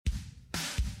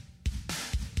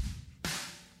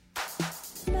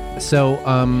So,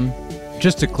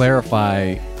 just to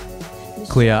clarify,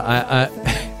 Clea, I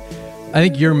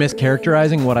think you're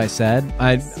mischaracterizing what I said.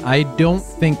 I don't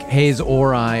think Hayes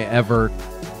or I ever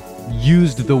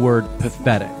used the word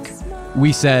pathetic.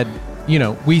 We said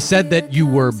that you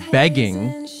were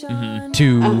begging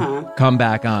to come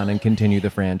back on and continue the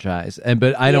franchise.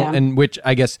 But I don't, and which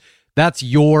I guess that's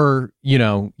your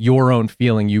own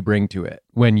feeling you bring to it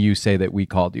when you say that we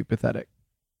called you pathetic.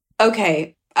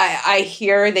 Okay. I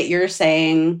hear that you're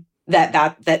saying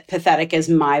that pathetic is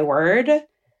my word,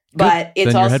 but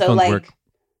it's also like, work.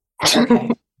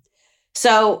 Okay.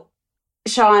 So,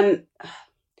 Sean,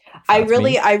 I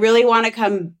really want to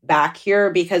come back here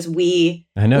because we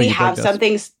have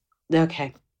something.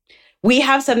 Okay. We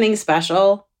have something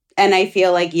special. And I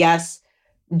feel like, yes,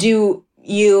 do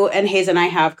you and Hayes and I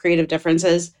have creative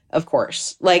differences? Of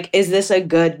course. Like, is this a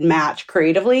good match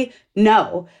creatively?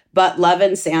 No. But Love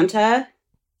and Santa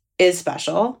is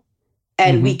special.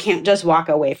 And we can't just walk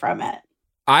away from it.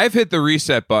 I've hit the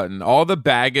reset button. All the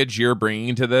baggage you're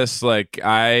bringing to this, like,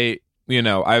 I've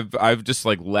just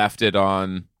like left it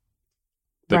on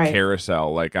the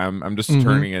carousel. Like I'm just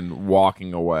turning and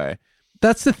walking away.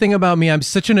 That's the thing about me. I'm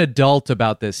such an adult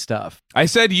about this stuff. I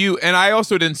said you, and I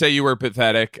also didn't say you were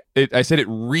pathetic. I said it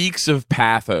reeks of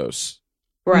pathos.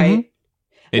 Right.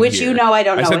 Which here. I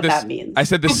don't know what that means. I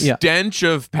said the stench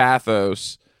of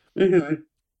pathos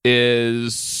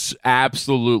is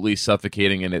absolutely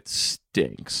suffocating, and it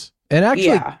stinks. And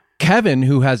actually, Kevin,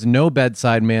 who has no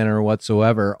bedside manner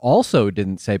whatsoever, also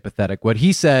didn't say pathetic. What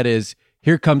he said is,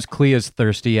 here comes Clea's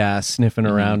thirsty ass sniffing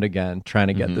around again, trying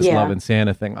to get this Love and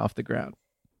Santa thing off the ground.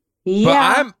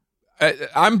 Yeah. But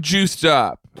I'm juiced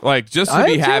up. Like, just to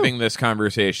be having this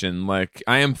conversation, like,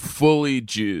 I am fully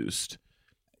juiced.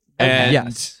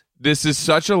 And this is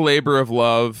such a labor of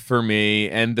love for me.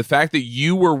 And the fact that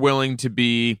you were willing to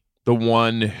be the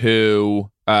one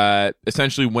who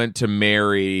essentially went to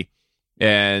Mary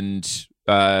and,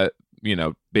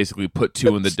 basically put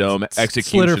two in the dome,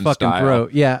 execution slit her fucking style.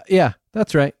 Throat. Yeah,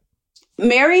 that's right.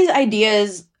 Mary's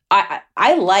ideas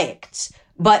I liked,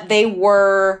 but they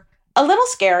were a little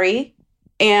scary.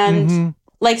 And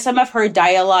like some of her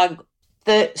dialogue,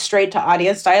 the straight to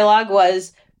audience dialogue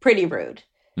was pretty rude.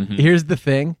 Here's the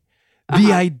thing.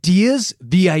 The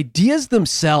ideas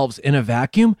themselves in a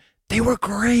vacuum, they were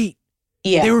great.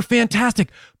 Yeah. They were fantastic,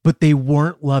 but they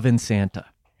weren't Love and Santa.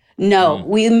 No,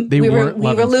 we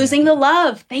were losing the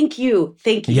love. Thank you.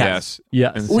 Yes.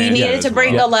 We needed to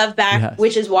bring the love back,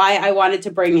 which is why I wanted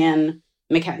to bring in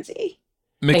Mackenzie.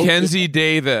 Mackenzie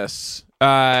Davis.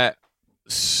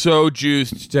 So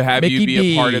juiced to have you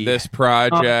be a part of this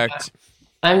project.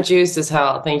 I'm juiced as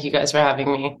hell. Thank you guys for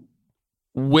having me.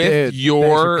 With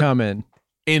your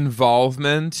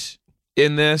involvement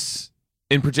in this,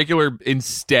 in particular,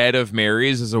 instead of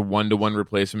Mary's as a one-to-one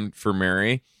replacement for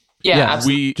Mary. Yeah,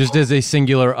 we just as a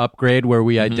singular upgrade where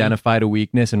we identified a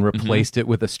weakness and replaced it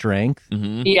with a strength.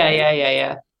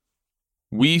 Yeah.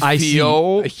 I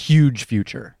feel a huge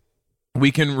future.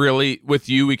 We can really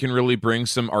bring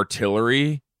some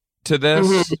artillery to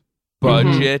this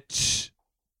budget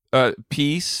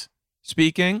piece.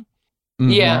 Speaking,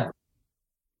 yeah.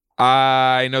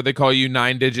 I know they call you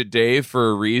 9-digit Dave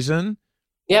for a reason.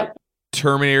 Yep.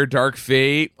 Terminator Dark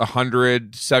Fate,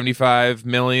 175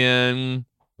 million.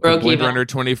 Blade Runner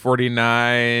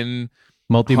 2049,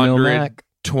 multi-mil Mac.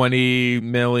 20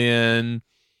 million.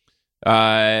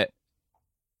 The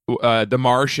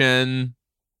Martian.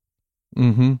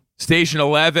 Station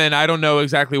 11. I don't know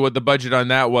exactly what the budget on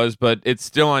that was, but it's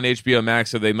still on HBO Max,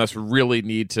 so they must really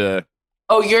need to.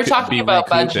 Oh, you're talking about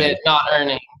budget, not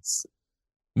earnings.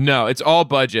 No, it's all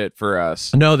budget for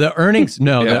us. No, the earnings.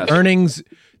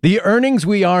 The earnings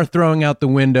we are throwing out the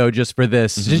window just for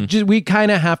this. Just we kind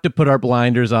of have to put our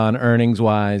blinders on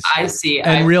earnings-wise. I see.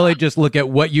 And really just look at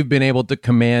what you've been able to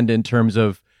command in terms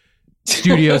of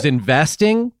studios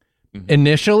investing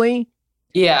initially.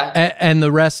 Yeah. And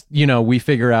the rest, we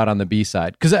figure out on the B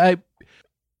side. Because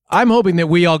I'm hoping that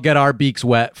we all get our beaks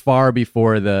wet far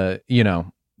before the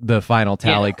final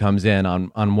tally comes in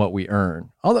on what we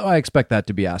earn. Although I expect that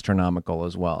to be astronomical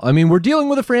as well. I mean, we're dealing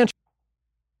with a franchise.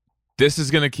 This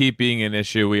is going to keep being an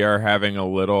issue. We are having a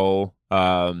little...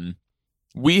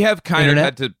 we have kind of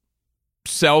had to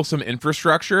sell some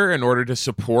infrastructure in order to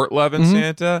support Love and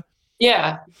Santa.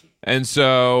 Yeah. And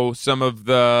so some of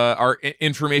our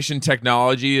information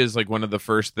technology is like one of the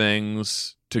first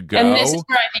things to go. And this is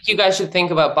where I think you guys should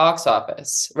think about box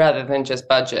office rather than just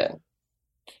budget.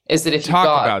 Is that if you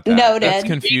about that. Noted. That's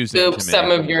confusing to me.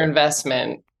 Some of your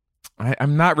investment.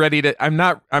 I'm not ready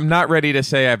to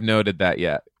say I've noted that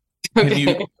yet.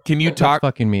 Can you talk?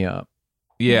 That's fucking me up.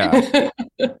 Yeah.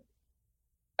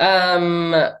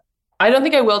 I don't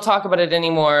think I will talk about it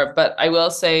anymore, but I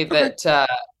will say that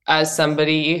as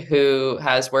somebody who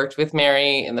has worked with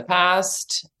Mary in the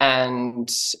past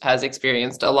and has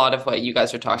experienced a lot of what you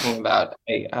guys are talking about,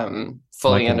 I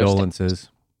fully understand. Condolences.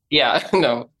 Yeah,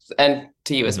 no, and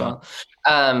to you as well.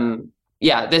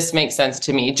 Yeah, this makes sense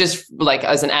to me, just like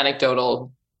as an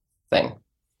anecdotal thing.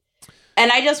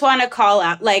 And I just want to call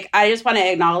out, like, I just want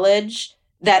to acknowledge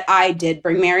that I did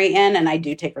bring Mary in, and I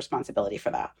do take responsibility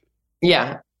for that.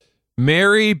 Yeah.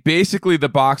 Mary, basically the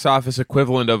box office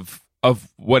equivalent of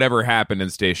whatever happened in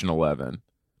Station 11.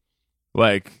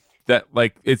 Like that,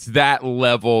 like it's that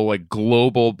level, like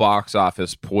global box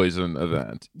office poison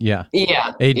event. Yeah.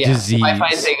 Yeah. A disease.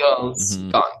 Wi-Fi signals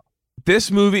gone.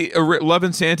 This movie, Love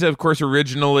and Santa, of course,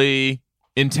 originally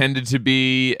intended to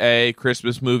be a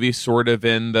Christmas movie, sort of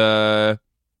in the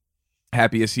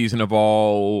happiest season of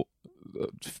all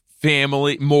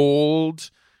family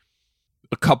mold.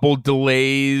 A couple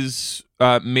delays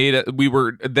we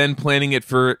were then planning it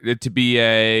for it to be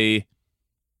a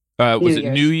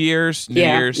New Year's? New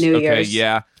Year's. Okay,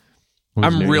 yeah.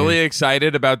 I'm really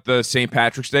excited about the St.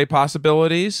 Patrick's Day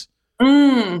possibilities.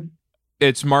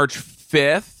 It's March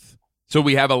 5th, so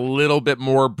we have a little bit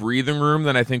more breathing room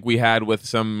than I think we had with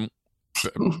some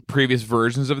previous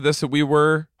versions of this that we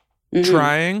were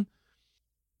trying.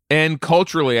 And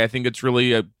culturally, I think it's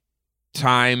really a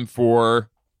time for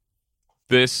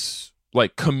this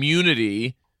like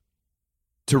community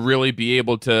to really be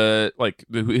able to like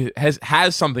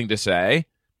has something to say,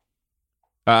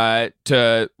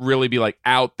 to really be like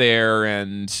out there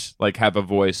and like have a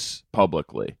voice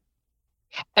publicly.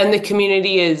 And the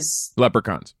community is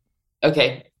Leprechauns.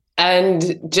 Okay. And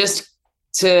I'm just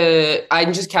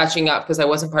catching up because I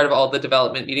wasn't part of all the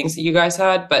development meetings that you guys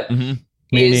had, but Me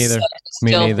neither.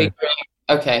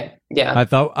 Okay. Yeah.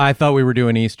 I thought we were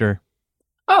doing Easter.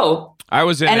 Oh. I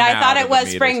was in and I thought it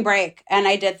was spring break, and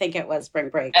I did think it was spring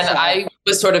break. And I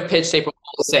was sort of pitched April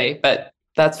Fool's Day, but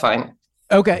that's fine.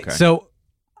 Okay. So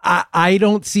I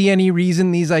don't see any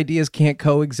reason these ideas can't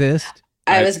coexist.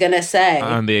 I was gonna say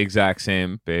on the exact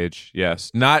same page.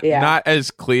 Yes, not as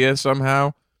Clea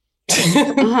somehow,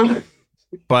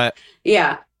 but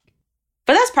yeah.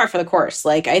 But that's par for the course.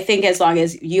 Like, I think as long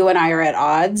as you and I are at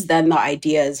odds, then the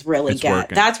ideas really working.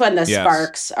 That's when the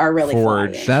sparks are really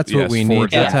flying. That's what we need.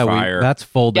 That's how that's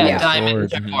folding the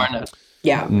sword.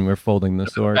 Yeah. And we're folding the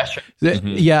sword.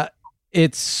 Yeah.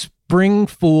 It's Spring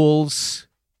Fools.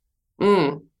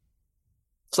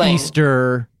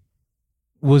 Easter.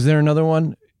 Was there another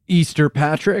one? Easter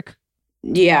Patrick?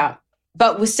 Yeah.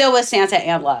 But still with Santa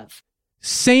and Love.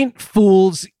 Saint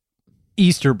Fool's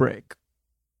Easter break.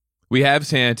 We have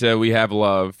Santa, we have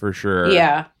Love for sure.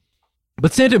 Yeah.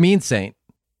 But Santa means saint.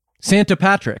 Santa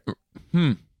Patrick.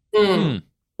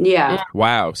 Yeah.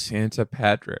 Wow, Santa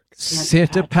Patrick.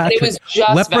 Santa Patrick. It was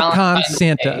just Leprechaun Valentine's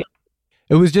Santa. Day.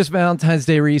 It was just Valentine's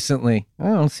Day recently. I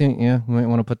don't see. Yeah, we might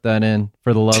want to put that in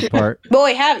for the love part. But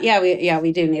we have.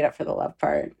 We do need it for the love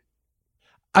part.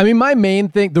 I mean, my main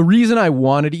thing, the reason I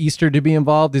wanted Easter to be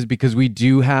involved is because we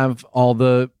do have all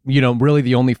the, really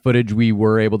the only footage we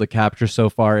were able to capture so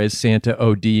far is Santa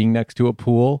ODing next to a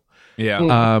pool.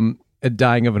 Yeah.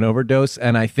 Dying of an overdose.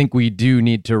 And I think we do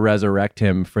need to resurrect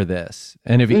him for this.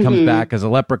 And if he comes back as a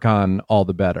leprechaun, all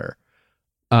the better.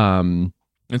 And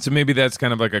so maybe that's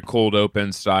kind of like a cold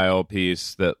open style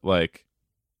piece that like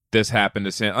this happened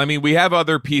to Santa. I mean, we have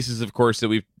other pieces, of course, that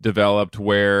we've developed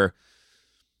where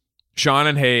Sean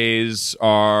and Hayes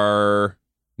are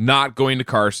not going to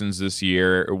Carson's this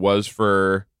year. It was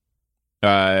for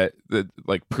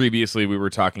previously we were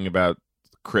talking about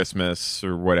Christmas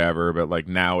or whatever, but like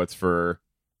now it's for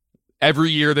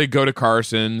every year they go to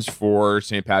Carson's for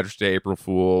St. Patrick's Day, April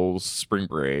Fool's, spring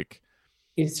break,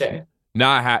 Easter.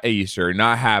 Easter,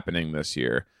 not happening this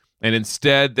year. And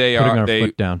instead they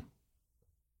foot down.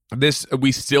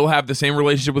 We still have the same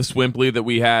relationship with Swimply that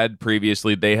we had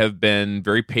previously. They have been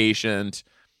very patient.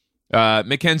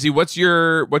 Mackenzie, what's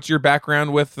your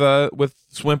background with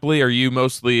Swimply? Are you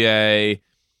mostly a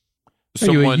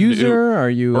user? Are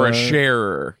you a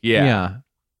sharer? Yeah.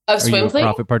 Of Swimply? A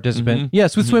profit participant?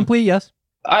 Yes, with Swimply, yes.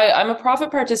 I'm a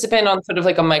profit participant on sort of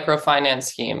like a microfinance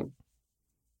scheme.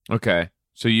 Okay.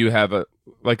 So you have a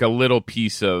little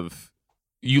piece of,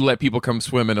 you let people come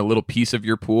swim in a little piece of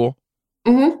your pool?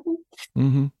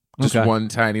 Just one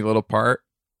tiny little part.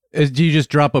 Do you just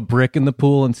drop a brick in the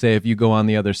pool and say, if you go on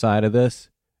the other side of this,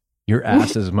 your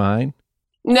ass is mine?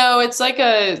 No, it's like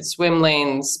a swim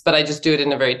lanes, but I just do it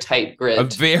in a very tight grid. A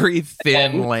very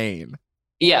thin lane.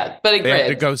 Yeah, but a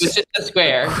grid. It's just a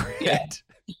square.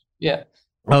 Yeah.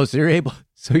 Oh, so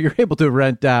you're able to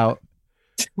rent out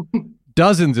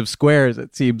dozens of squares,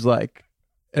 it seems like,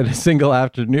 in a single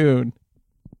afternoon.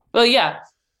 Well, yeah.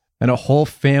 And a whole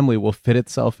family will fit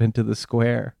itself into the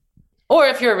square. Or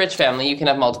if you're a rich family, you can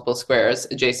have multiple squares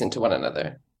adjacent to one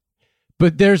another.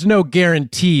 But there's no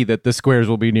guarantee that the squares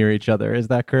will be near each other. Is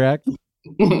that correct?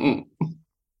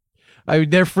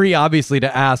 They're free, obviously,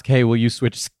 to ask, hey, will you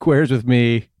switch squares with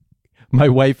me? My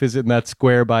wife is in that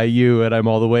square by you, and I'm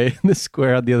all the way in the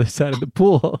square on the other side of the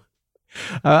pool.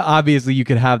 Obviously, you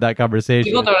could have that conversation.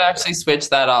 People don't actually switch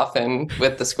that often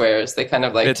with the squares. They kind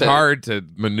of like it's hard to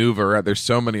maneuver. There's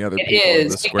so many other people in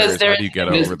the squares. Because how do you get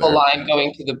over there? Line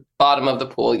going to the bottom of the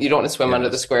pool. You don't want to swim under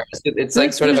the squares. It's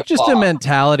like sort of a just a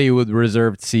mentality with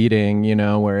reserved seating,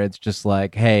 where it's just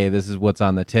like, hey, this is what's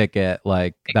on the ticket.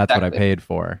 Like, that's what I paid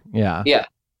for. Yeah. Yeah.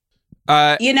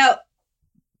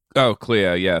 Oh,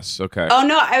 Clea, yes. Okay. Oh,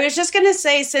 no, I was just going to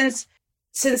say, since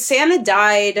Santa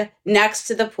died next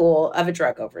to the pool of a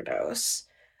drug overdose,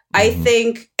 I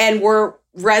think, and we're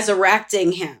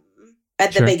resurrecting him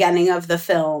at the beginning of the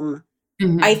film,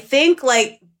 I think,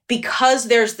 like, because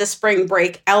there's the spring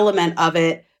break element of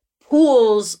it,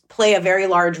 pools play a very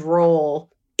large role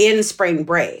in spring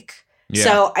break. Yeah.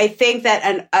 So I think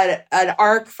that an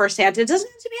arc for Santa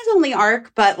doesn't have to be his only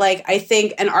arc, but, like, I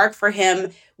think an arc for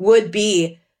him would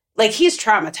be, like, he's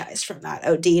traumatized from that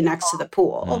OD next to the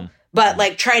pool. But,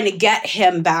 like, trying to get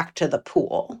him back to the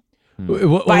pool. It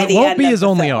won't be his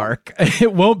only arc.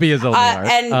 It won't be his only arc.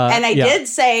 And I did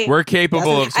say... We're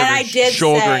capable of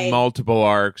shouldering multiple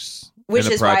arcs which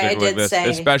in a is why project I like did this, say...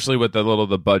 especially with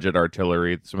the budget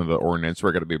artillery, some of the ordnance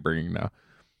we're going to be bringing now.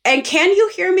 And can you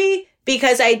hear me?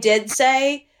 Because I did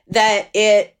say that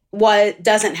it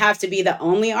doesn't have to be the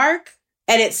only arc.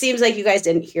 And it seems like you guys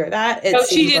didn't hear that.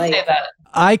 She did say that.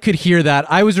 I could hear that.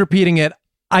 I was repeating it.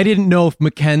 I didn't know if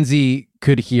Mackenzie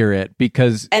could hear it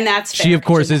because she, of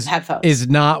course, is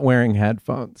not wearing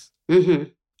headphones. Mm-hmm.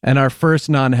 And our first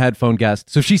non-headphone guest.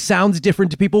 So she sounds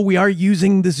different to people. We are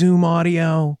using the Zoom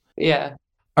audio. Yeah.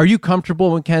 Are you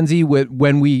comfortable, Mackenzie, with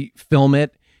when we film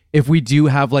it, if we do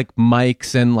have like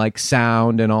mics and like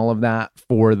sound and all of that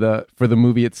for the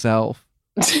movie itself?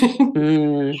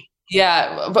 Yeah.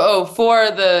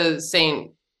 For the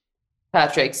St.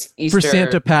 Patrick's Easter. For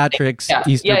Santa Patrick's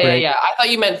Easter break. Yeah. I thought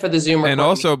you meant for the Zoom recording. And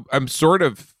also, I'm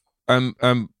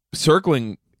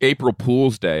circling April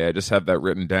Fool's Day. I just have that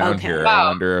written down here. Wow. I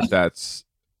wonder if that's...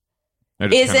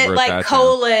 Is it like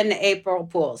colon April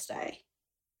Fool's Day?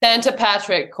 Santa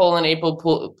Patrick,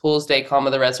 April Fool's Day,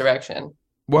 the resurrection.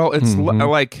 Well, it's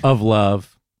like... Of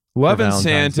love. Love and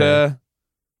Santa.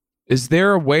 Is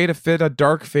there a way to fit a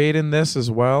dark fate in this as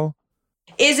well?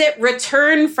 Is it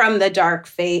return from the dark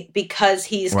fate because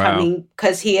he is coming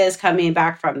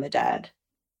back from the dead?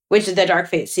 Which the dark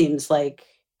fate seems like...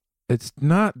 It's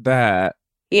not that.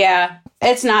 Yeah,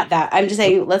 it's not that. I'm just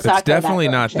saying, let's not go that definitely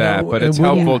not that, but it's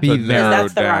helpful to narrow down.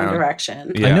 That's the wrong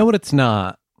direction. Yeah. I know what it's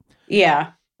not.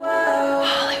 Yeah.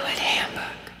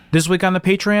 This week on the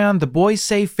Patreon, the boys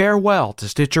say farewell to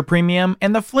Stitcher Premium,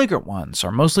 and the Flagrant Ones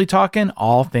are mostly talking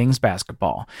all things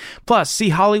basketball. Plus, see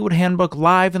Hollywood Handbook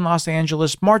live in Los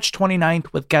Angeles March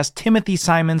 29th with guest Timothy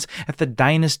Simons at the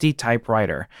Dynasty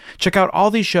Typewriter. Check out all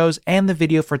these shows and the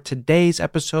video for today's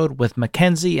episode with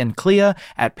Mackenzie and Clea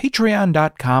at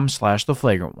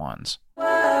patreon.com/theflagrantones.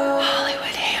 Hollywood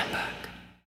Handbook.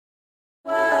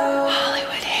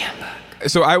 Hollywood Handbook.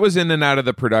 So I was in and out of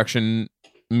the production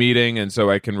meeting, and so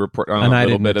I can report on a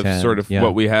little bit of sort of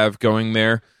what we have going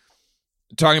there.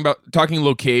 Talking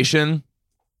location,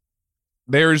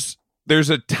 there's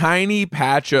a tiny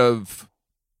patch of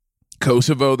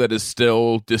Kosovo that is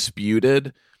still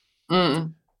disputed by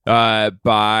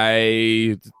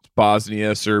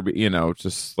Bosnia, Serbia,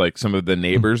 just like some of the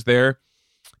neighbors there,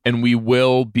 and we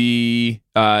will be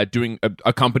doing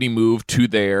a company move to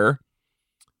there,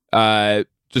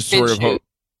 just sort of.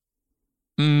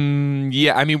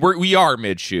 Yeah, I mean we are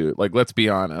mid shoot. Like, let's be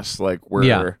honest. Like we've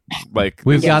got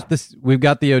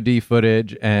the OD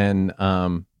footage, and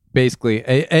basically,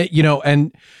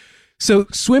 and so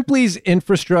Swimply's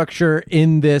infrastructure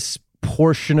in this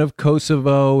portion of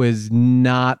Kosovo is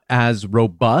not as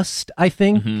robust, I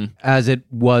think, as it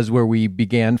was where we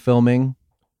began filming.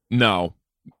 No.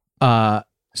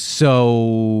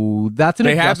 So that's an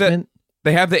adjustment.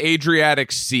 They have the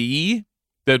Adriatic Sea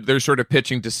that they're sort of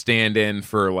pitching to stand in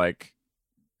for like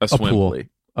a Swimply.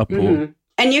 A pool. Mm-hmm.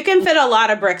 And you can fit a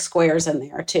lot of brick squares in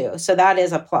there too. So that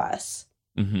is a plus.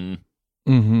 Mm-hmm.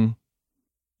 Mm-hmm.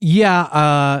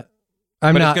 Yeah.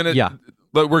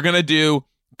 But we're going to do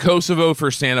Kosovo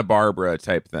for Santa Barbara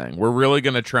type thing. We're really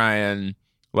going to try and,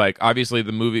 like, obviously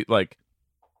the movie like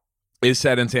is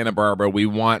set in Santa Barbara. We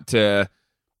want to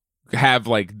have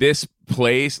like this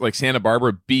place, like Santa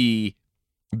Barbara, be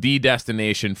the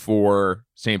destination for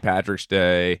St. Patrick's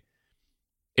Day,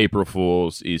 April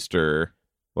Fool's, Easter,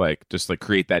 like just like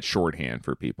create that shorthand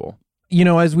for people. You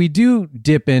know, as we do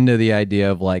dip into the idea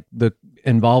of like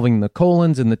involving the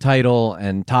colons in the title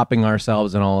and topping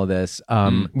ourselves and all of this,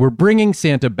 we're bringing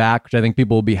Santa back, which I think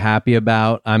people will be happy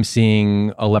about. I'm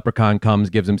seeing a leprechaun comes,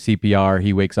 gives him CPR.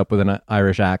 He wakes up with an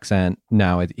Irish accent.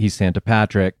 Now he's Santa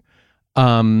Patrick.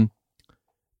 I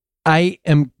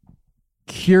am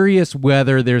curious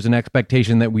whether there's an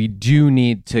expectation that we do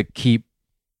need to keep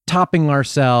topping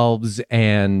ourselves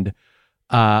and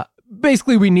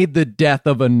basically we need the death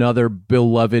of another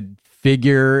beloved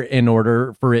figure in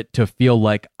order for it to feel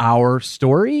like our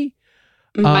story.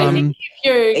 I think if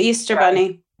you're Easter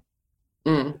Bunny.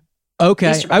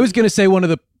 Okay. Easter Bunny. I was going to say one of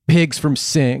the pigs from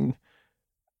Sing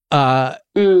could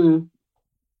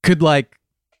like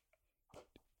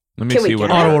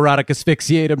autoerotic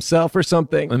asphyxiate himself or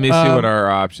something. Let me see what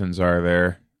our options are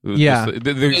there. Yeah.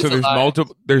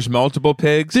 There's multiple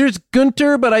pigs. There's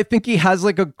Gunter, but I think he has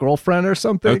like a girlfriend or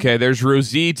something. Okay, there's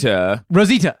Rosita.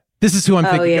 This is who I'm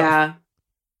thinking of.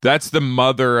 That's the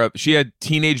mother of... She had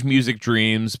teenage music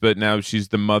dreams, but now she's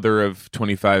the mother of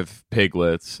 25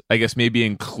 piglets. I guess maybe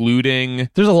including...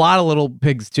 There's a lot of little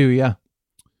pigs too, yeah.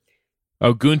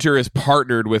 Oh, Gunter is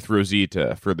partnered with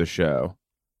Rosita for the show.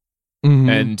 Mm-hmm.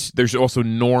 And there's also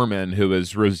Norman, who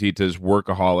is Rosita's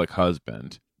workaholic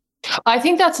husband. I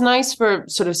think that's nice for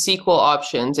sort of sequel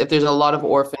options if there's a lot of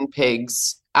orphan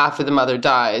pigs after the mother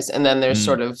dies, and then there's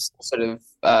sort of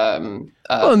and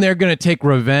they're going to take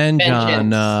revenge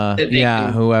on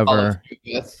whoever.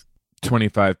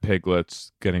 25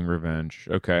 piglets getting revenge.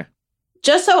 Okay.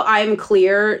 Just so I'm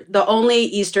clear, the only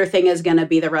Easter thing is going to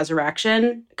be the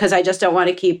resurrection, because I just don't want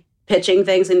to keep pitching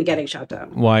things and getting shut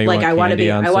down. Why? Like I want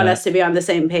us to be on the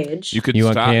same page. You could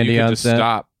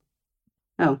stop.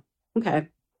 Oh, okay.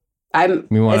 That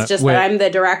I'm the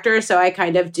director, so I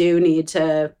kind of do need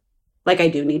to, I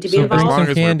do need to be involved. Bring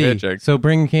some candy. So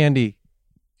bring candy.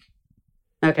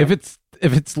 Okay. If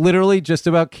it's literally just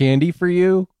about candy for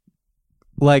you,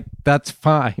 like that's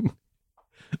fine.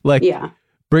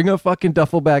 Bring a fucking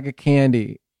duffel bag of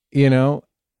candy. You know.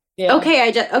 Yeah. Okay.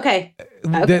 Okay.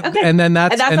 And then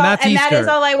that's Easter. And that is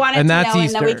all I wanted to know. Easter. And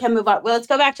then we can move on. Well, let's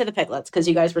go back to the piglets because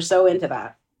you guys were so into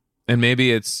that. And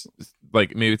maybe it's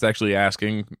actually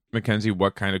asking Mackenzie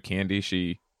what kind of candy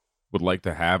she would like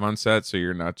to have on set, so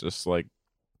you're not just like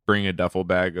bringing a duffel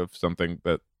bag of something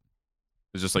that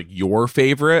is just like your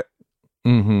favorite.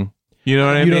 Mm-hmm. You know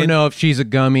what I mean? You don't know if she's a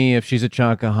gummy, if she's a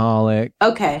chocoholic.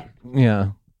 Okay.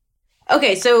 Yeah.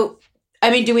 Okay, so I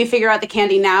mean, do we figure out the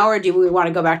candy now, or do we want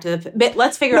to go back to the?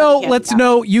 Let's figure out.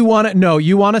 You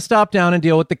want to stop down and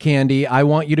deal with the candy. I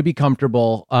want you to be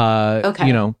comfortable. Okay.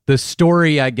 You know, the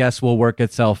story, I guess, will work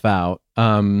itself out.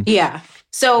 Yeah.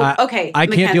 So okay, I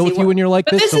can't deal with you when you're like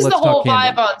this. But this is the whole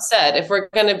vibe on set. If we're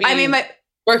going to be,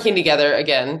 working together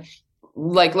again,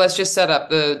 let's just set up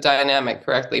the dynamic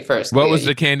correctly first. What was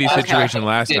the candy situation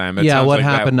last time? What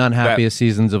happened? Unhappiest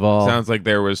seasons of all. Sounds like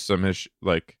there was some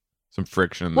some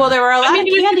friction. Well, there were a lot of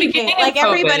candy canes. Like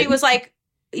everybody was like,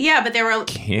 yeah, but there were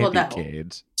candy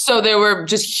canes. So there were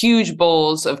just huge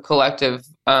bowls of collective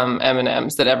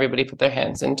M&Ms that everybody put their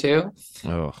hands into.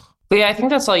 Ugh. But yeah, I think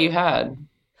that's all you had.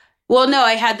 Well, no,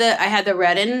 I had the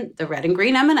red and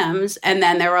green M&Ms, and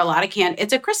then there were a lot of candy.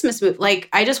 It's a Christmas movie. Like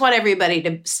I just want everybody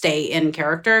to stay in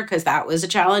character because that was a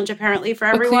challenge apparently for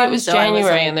everyone. It was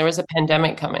January and there was a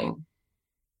pandemic coming.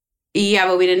 Yeah,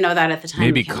 but we didn't know that at the time.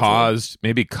 Maybe caused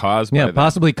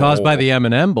possibly caused by the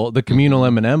M&M bowl. The communal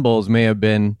M&M bowls may have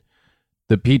been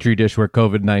the petri dish where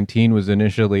COVID-19 was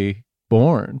initially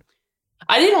born.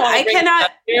 I didn't want to bring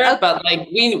that here, but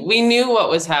we knew what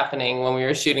was happening when we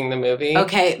were shooting the movie.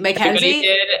 Okay, Mackenzie everybody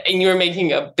did, and you were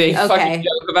making a big fucking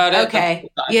joke about it. Okay,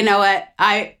 you know what?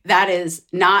 That is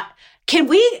not. Can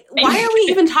we? Why are we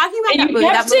even talking about that movie?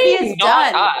 That movie is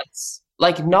done. Us.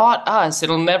 Like, not us.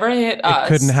 It'll never hit us.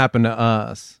 It couldn't happen to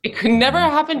us. It could never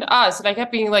happen to us. And I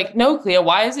kept being like, no, Clea,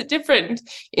 why is it different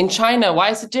in China? Why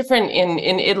is it different in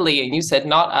Italy? And you said,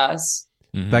 not us.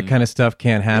 Mm-hmm. That kind of stuff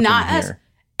can't happen not here. Us.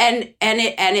 And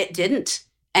it didn't.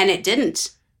 And it didn't.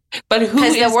 But who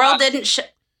is because the world didn't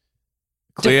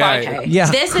Yeah.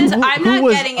 This is. I'm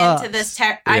not getting into this.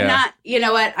 I'm not. You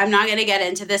know what? I'm not going to get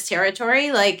into this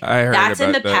territory. Like that's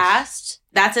in the past.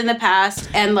 That's in the past.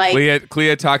 And like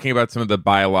Clea talking about some of the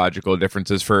biological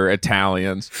differences for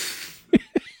Italians.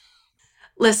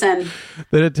 Listen.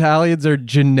 That Italians are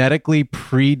genetically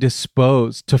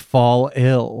predisposed to fall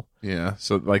ill. Yeah,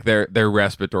 so like their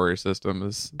respiratory system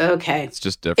is okay. It's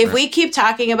just different. If we keep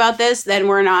talking about this, then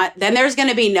there's going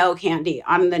to be no candy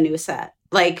on the new set.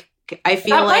 Like I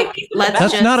feel like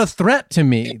that's not a threat to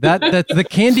me. That the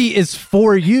candy is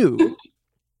for you.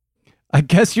 I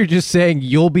guess you're just saying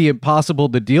you'll be impossible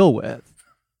to deal with.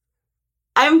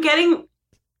 I'm feeling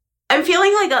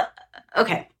like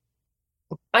okay.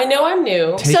 I know I'm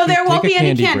new. So there won't be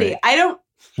any candy. Break. I don't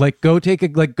go take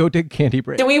a candy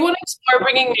break. Do we want to start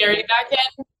bringing Mary back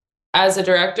in as a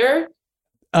director?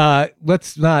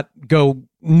 Let's not go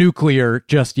nuclear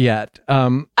just yet.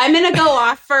 I'm gonna go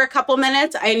off for a couple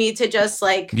minutes. I need to just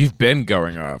You've been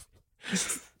going off.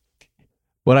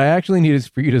 What I actually need is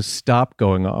for you to stop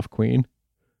going off, Queen.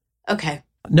 Okay.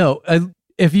 No,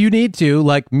 if you need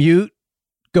to, mute,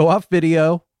 go off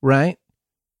video, right?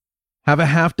 Have a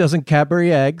half dozen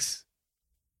Cadbury eggs,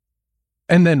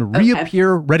 and then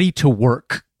reappear ready to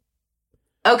work.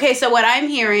 Okay, so what I'm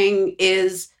hearing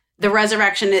is the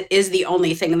resurrection is the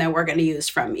only thing that we're going to use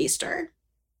from Easter.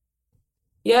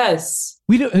 Yes.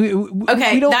 We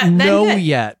don't know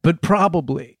yet, but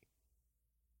probably.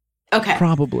 Okay.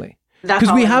 Probably.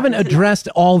 Because we haven't addressed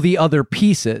all the other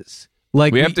pieces.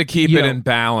 We have to keep it in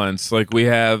balance. We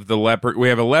have a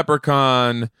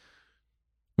leprechaun.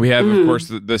 We have, of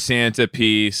course, the Santa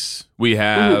piece. We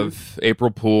have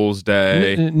April Fool's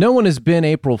Day. No one has been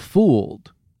April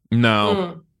Fooled.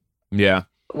 No. Yeah.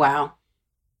 Wow.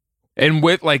 And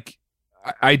with,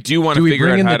 I do want to figure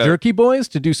out how to... Do we bring in the Jerky Boys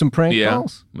to do some prank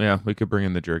calls? Yeah, we could bring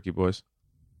in the Jerky Boys.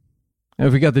 And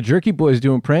if we got the Jerky Boys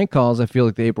doing prank calls, I feel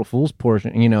like the April Fool's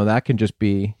portion, that can just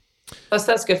be... Plus,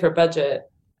 that's good for budget.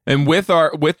 And with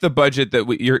the budget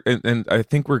that and I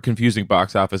think we're confusing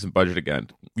box office and budget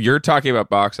again. You're talking about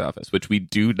box office, which we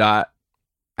do not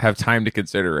have time to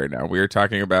consider right now. We are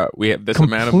talking about we have this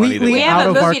amount of money that we out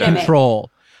of our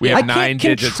control. We have I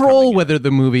can't control whether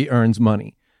the movie earns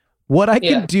money. What I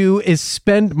can do is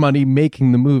spend money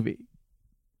making the movie.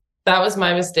 That was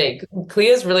my mistake.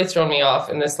 Clea's really thrown me off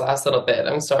in this last little bit.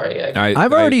 I'm sorry.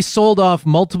 I've already sold off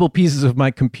multiple pieces of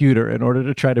my computer in order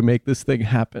to try to make this thing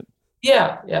happen.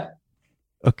 Yeah.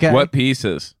 Okay. What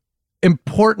pieces?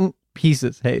 Important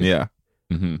pieces, hey. Yeah.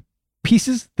 Mm-hmm.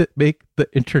 Pieces that make the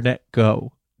internet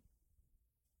go.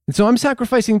 And so I'm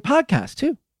sacrificing podcasts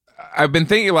too. I've been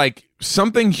thinking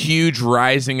something huge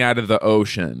rising out of the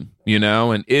ocean,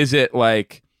 and is it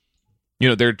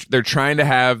they're trying to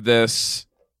have this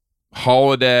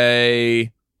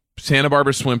holiday Santa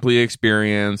Barbara Swimply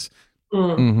experience.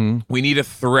 Mm-hmm. We need a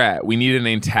threat. We need an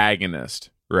antagonist,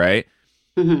 right?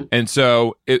 Mm-hmm. And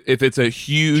so if it's a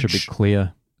huge... Should be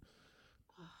Clea.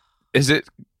 Is it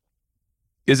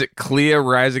Clea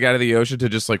rising out of the ocean to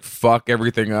just fuck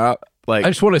everything up? I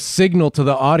just want to signal to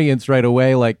the audience right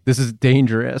away, this is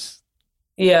dangerous.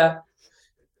 Yeah.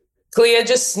 Clea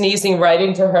just sneezing right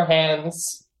into her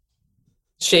hands,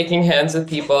 shaking hands with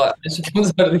people as she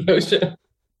comes out of the ocean.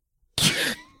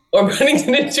 Or putting it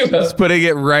into just putting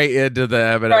it right into the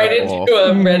M&M right bowl. Into a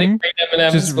M&M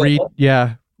just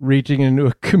reaching into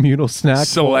a communal snack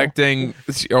selecting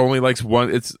bowl. She only likes one.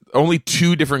 It's only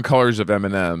 2 different colors of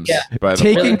M&Ms. Yeah.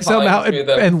 Taking really some out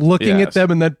and looking at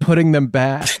them and then putting them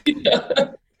back.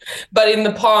 But in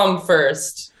the palm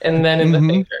first and then in the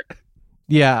finger.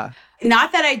 Yeah.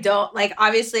 Not that I don't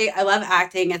obviously I love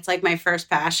acting. It's my first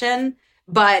passion,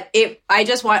 but I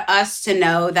just want us to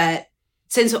know that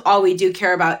since all we do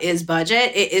care about is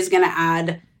budget, it is going to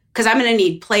add, because I'm going to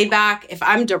need playback if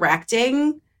I'm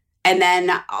directing. And then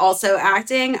also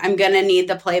acting, I'm going to need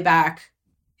the playback.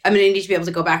 I'm going to need to be able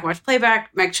to go back and watch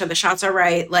playback, make sure the shots are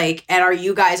right. And are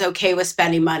you guys okay with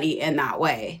spending money in that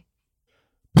way?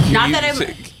 Can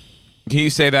you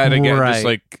say that again? Right.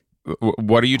 Just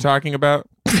what are you talking about?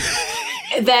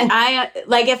 That I,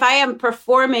 if I am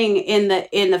performing in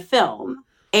the film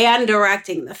and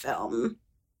directing the film,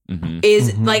 I'm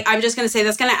just going to say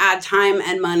that's going to add time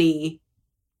and money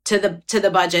to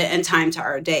the budget and time to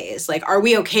our days. Are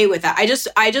we okay with that?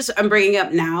 I'm bringing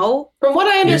up now. From what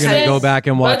I understand, you're gonna go back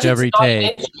and watch every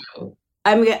take.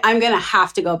 I'm gonna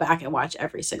have to go back and watch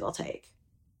every single take.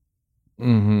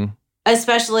 Mm-hmm.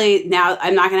 Especially now,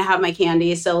 I'm not gonna have my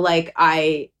candy, so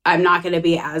I'm not gonna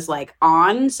be as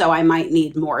on. So I might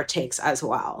need more takes as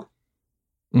well.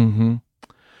 Mm-hmm.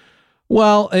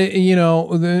 Well,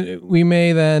 we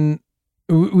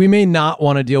may not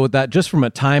want to deal with that just from a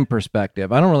time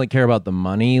perspective. I don't really care about the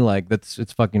money.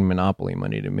 It's fucking Monopoly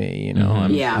money to me.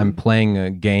 I'm playing a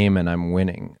game and I'm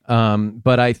winning.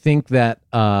 But I think that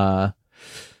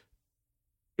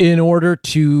in order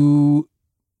to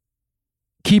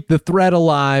keep the thread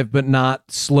alive, but not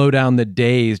slow down the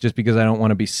days just because I don't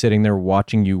want to be sitting there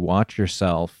watching you watch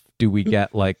yourself. Do we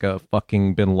get like a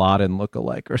fucking Bin Laden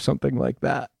lookalike or something like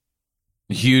that?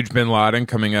 Huge Bin Laden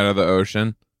coming out of the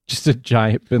ocean. Just a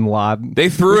giant Bin Laden. They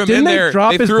threw him in there.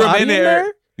 They threw him in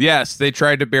there? Yes, they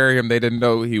tried to bury him. They didn't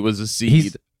know he was a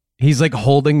seed. He's like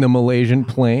holding the Malaysian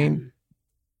plane.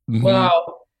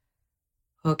 Wow.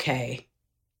 Okay.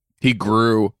 He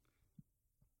grew.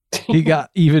 He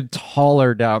got even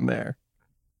taller down there.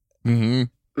 He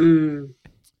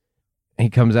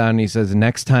comes out and he says,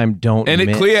 "Next time, don't." And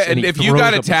miss. Clea, and if you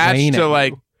got attached to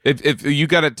like, if you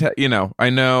got I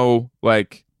know,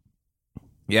 like,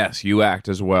 yes, you act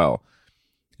as well.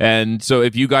 And so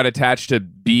if you got attached to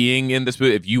being in this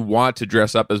movie, if you want to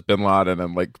dress up as Bin Laden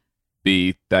and like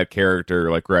be that character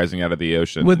like rising out of the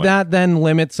ocean, would that then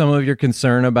limit some of your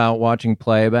concern about watching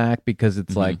playback? Because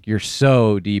it's like you're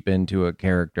so deep into a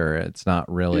character, it's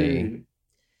not really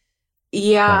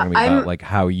about like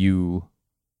how you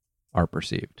are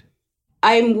perceived.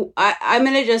 I'm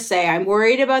gonna just say I'm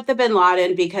worried about the Bin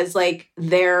Laden because like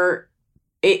You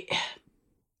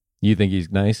think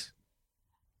he's nice?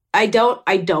 I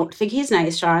don't think he's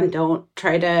nice, Sean. Don't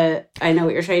try to. I know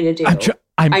what you're trying to do.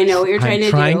 I know what you're trying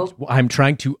to do. I'm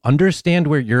trying to understand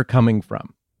where you're coming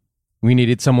from. We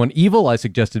needed someone evil. I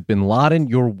suggested Bin Laden.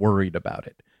 You're worried about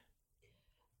it.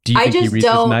 Do you think he reads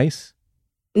as nice?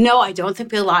 No, I don't think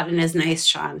Bin Laden is nice,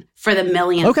 Sean. For the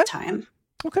millionth time.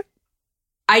 Okay.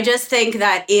 I just think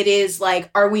that it is like,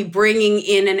 are we bringing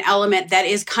in an element that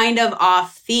is kind of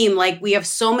off theme? Like we have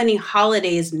so many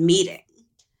holidays meeting,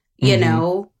 you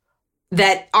know,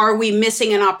 that are we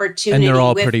missing an opportunity? And they're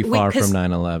all pretty far from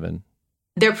 9/11.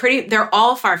 They're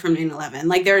all far from 9/11.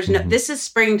 Like there's no, this is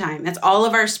springtime. It's all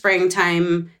of our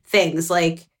springtime things.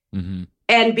 Like,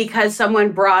 and because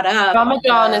someone brought up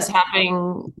Ramadan is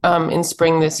happening in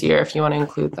spring this year, if you want to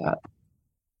include that.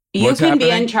 You can be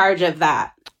in charge of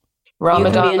that.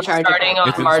 Ramadan is starting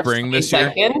on March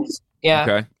 22nd. Yeah.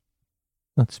 Okay.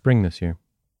 That's spring this year.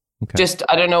 Okay. Just,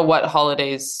 I don't know what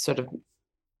holidays sort of.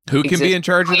 Who can be in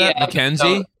charge of that?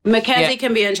 Mackenzie? Mackenzie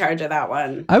can be in charge of that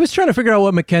one. I was trying to figure out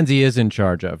what Mackenzie is in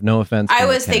charge of. No offense. I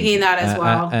was thinking that as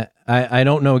well. I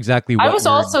don't know exactly what I was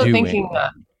also doing. thinking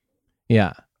that.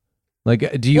 Yeah.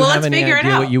 Like, do you have any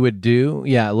idea what you would do?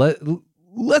 Yeah.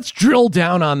 Let's drill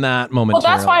down on that momentarily.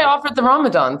 Well, that's why I offered the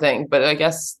Ramadan thing, but I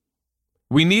guess.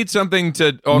 We need something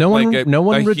to. No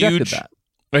one rejected that.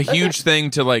 A huge thing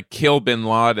to like kill Bin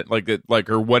Laden, like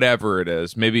or whatever it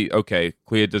is. Maybe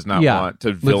Clea does not want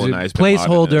to villainize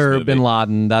placeholder Bin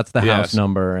Laden. That's the house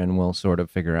number, and we'll sort of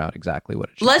figure out exactly what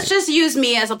it should Let's just use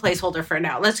me as a placeholder for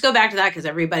now. Let's go back to that because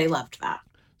everybody loved that.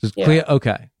 Clea,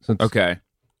 okay.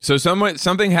 So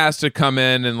something has to come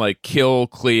in and like kill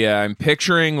Clea. I'm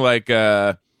picturing like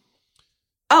Mary,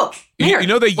 you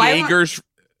know the Jaegers.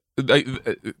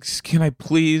 Can I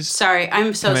please? Sorry,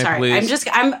 I'm so sorry. Please?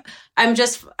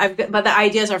 But the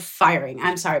ideas are firing.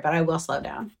 I'm sorry, but I will slow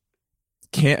down.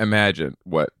 Can't imagine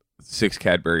what 6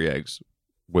 Cadbury eggs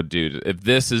would do if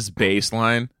this is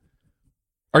baseline.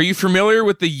 Are you familiar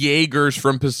with the Jaegers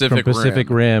from Pacific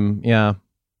Rim? Yeah.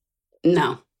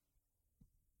 No.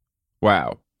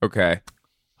 Wow. Okay.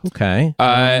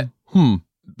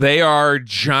 They are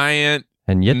giant,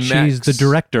 and yet she's the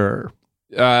director.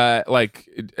 Like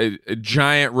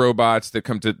giant robots that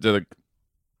come to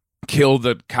kill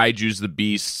the kaijus, the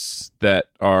beasts that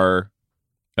are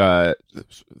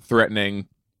threatening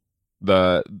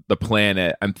the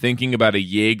planet. I'm thinking about a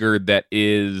Jaeger that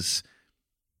is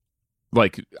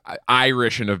like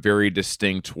Irish in a very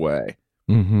distinct way.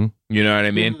 You know what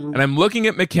I mean? And I'm looking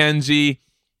at Mackenzie.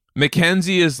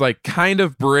 Mackenzie is like kind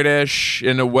of British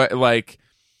in a way, like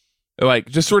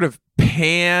just sort of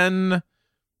pan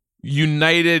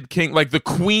United King, like the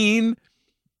Queen.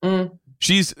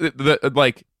 She's the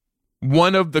like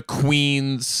one of the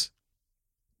Queen's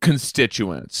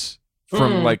constituents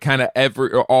from like kind of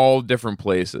all different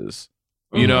places.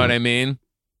 You know what I mean?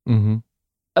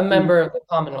 A member of the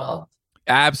Commonwealth.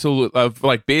 Absolutely. Of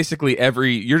like basically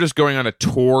you're just going on a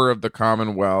tour of the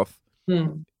Commonwealth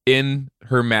in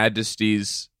Her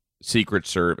Majesty's Secret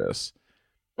Service.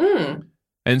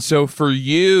 And so for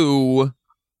you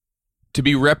to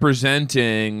be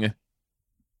representing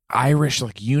Irish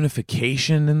like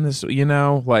unification in this, you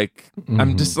know, like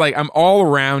I'm just like I'm all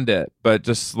around it, but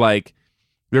just like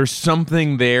there's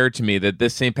something there to me that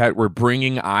this St. Pat, we're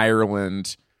bringing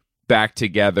Ireland back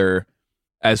together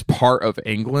as part of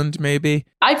England. Maybe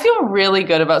I feel really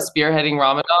good about spearheading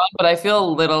Ramadan, but I feel a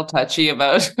little touchy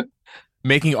about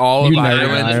making all of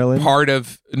Ireland part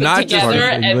of not together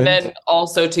just and then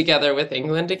also together with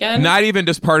England again. Not even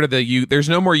just part of the There's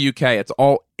no more UK. It's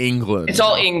all England. It's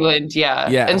all England, yeah.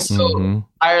 Yes. And so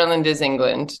Ireland is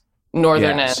England,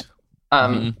 Northern Yes.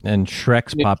 End. And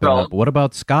Shrek's popping up. What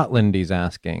about Scotland? He's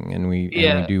asking, and we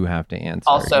do have to answer.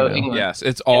 Also England. Yes,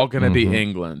 it's all going to be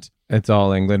England. It's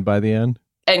all England by the end.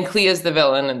 And Clea's the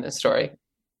villain in this story.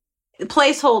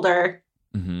 Placeholder.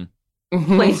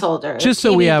 Placeholder. Just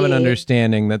so we have an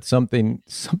understanding that something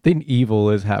evil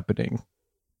is happening.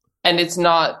 And it's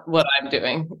not what I'm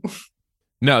doing.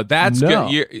 No, that's No.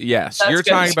 good. Yes, That's you're good.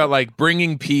 talking about like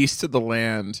bringing peace to the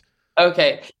land.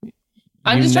 Okay.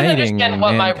 I'm just trying to Uniting understand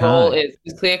what my role mankind.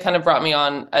 is. Clea kind of brought me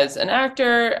on as an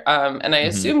actor, and I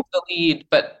assumed the lead,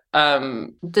 but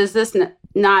Does this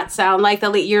not sound like the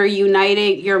lead?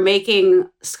 You're making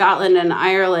Scotland and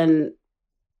Ireland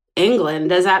England.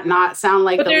 Does that not sound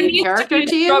like but the there lead needs character to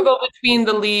to be a you? struggle between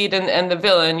the lead and the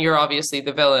villain. You're obviously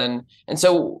the villain, and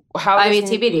so how? I mean,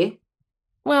 TBD.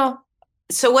 Well,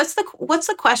 So what's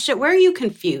the question? Where are you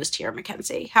confused here,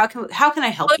 Mackenzie? How can I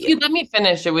help if you? you let me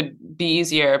finish, it would be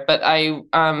easier. But I'm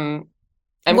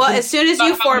As soon as you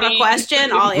about how form a many-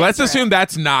 question, I'll Let's answer assume it.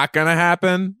 that's not going to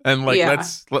happen, and like Yeah.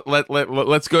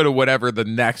 let's go to whatever the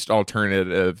next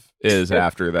alternative is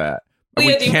after that. Clea,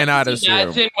 We do you cannot want to assume.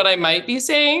 imagine what I might be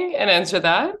saying and answer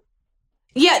that.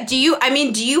 Yeah. Do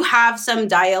you have some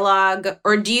dialogue,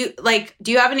 or do you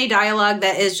have any dialogue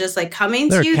that is just like coming Is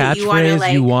there to a you that you want to catchphrase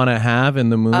like? you want to have in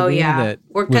the movie Oh yeah, that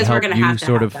because we're gonna you have to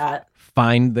sort have of that.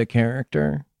 find the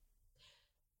character?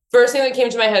 First thing that came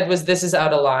to my head was "This is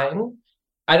out of line."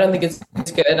 I don't think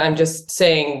it's good. I'm just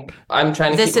saying I'm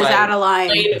trying to. This keep is my out of line.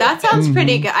 lane. That sounds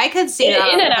pretty good. I could see that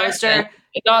in on an the poster. accent.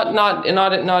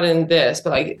 Not in this, but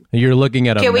like You're looking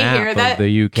at a Can we map hear that? of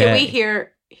the UK. Can we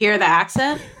hear the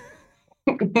accent?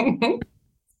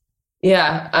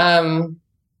 yeah.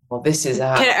 Well, this is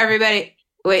out. Can everybody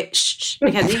wait? Shh,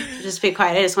 Mackenzie, just be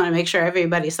quiet. I just want to make sure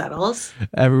everybody settles.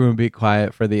 Everyone be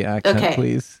quiet for the accent, Okay.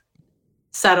 please.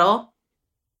 Settle.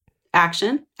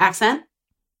 Accent.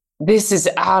 This is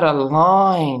out of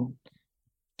line.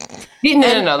 No.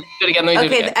 Let's do it again. Let me do it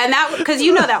Okay, again. and that because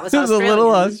you know that was It was a Australian.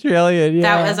 little Australian. Yeah.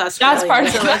 That was Australian. That's part of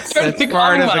So that's let's- It's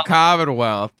part of the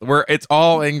Commonwealth, where it's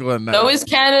all England now. So is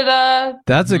Canada.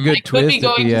 That's a good I could twist be at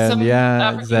going the to end. some Yeah.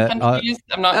 African Is that, countries.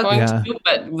 I'm not going yeah. to,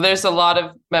 but there's a lot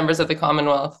of members of the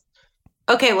Commonwealth.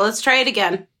 Okay, well, let's try it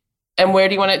again. And where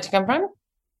do you want it to come from?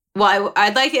 Well,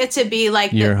 I'd like it to be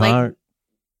like your heart.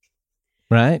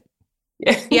 Right?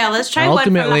 Yeah, let's try one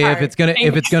from the Ultimately, heart. if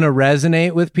it's gonna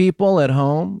resonate with people at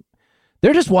home,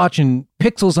 they're just watching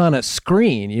pixels on a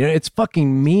screen. You know, it's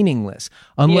fucking meaningless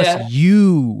unless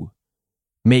you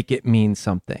make it mean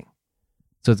something.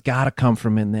 So it's got to come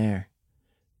from in there.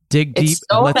 Dig deep. It's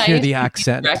so And let's hear nice the to be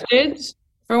accent. corrected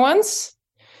for once.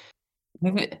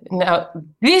 Now,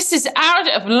 this is out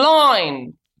of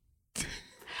line.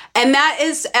 And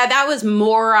that was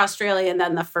more Australian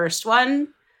than the first one.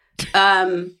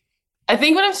 I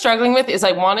think what I'm struggling with is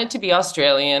I want it to be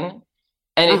Australian,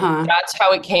 and that's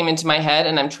how it came into my head,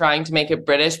 and I'm trying to make it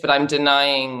British, but I'm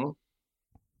denying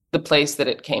the place that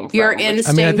it came from. Your instinct.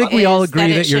 I mean, I think we all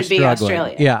agree that you're should be struggling.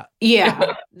 Australian. Yeah.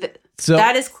 Yeah. So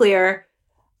that is clear.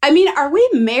 I mean, are we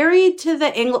married to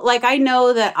the English? Like, I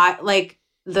know that I like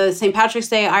the St. Patrick's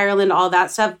Day, Ireland, all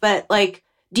that stuff, but like,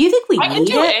 do you think we I can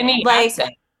need do it? any Like,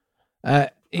 accent.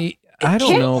 I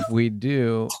don't know if we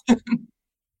do.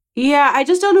 yeah, I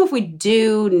just don't know if we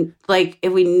do. Like,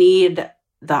 if we need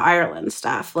the Ireland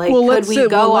stuff. Like, Well, could we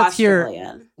go let's hear-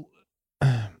 Australian?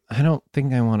 I don't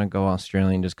think I want to go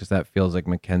Australian just because that feels like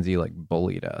Mackenzie like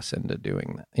bullied us into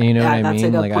doing that. You know Yeah, what I that's a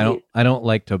mean? good Like point. I don't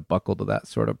like to buckle to that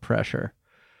sort of pressure.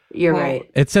 You're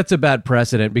right. It sets a bad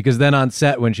precedent because then on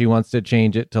set when she wants to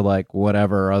change it to like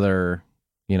whatever other,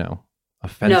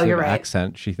 offensive you're right.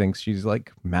 accent she thinks she's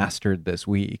like mastered this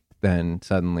week, then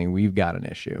suddenly we've got an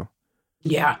issue.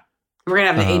 Yeah. We're going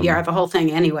to have the Um, ADR the whole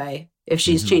thing anyway if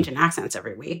she's changing accents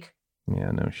every week.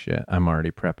 Yeah, no shit. I'm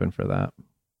already prepping for that.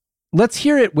 Let's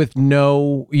hear it with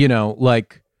no,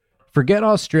 like forget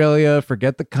Australia,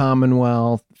 forget the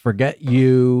Commonwealth, forget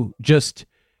you. Just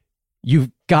you've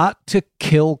got to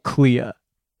kill Clea.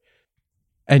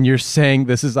 And you're saying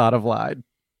this is out of line.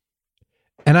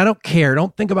 And I don't care.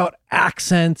 Don't think about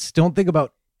accents. Don't think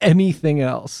about anything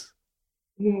else.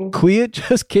 Clea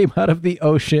just came out of the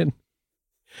ocean.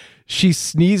 She's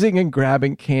sneezing and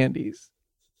grabbing candies.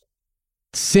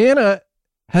 Santa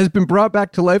has been brought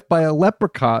back to life by a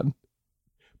leprechaun,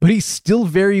 but he's still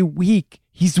very weak.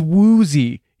 He's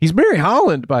woozy. He's Mary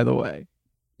Holland, by the way.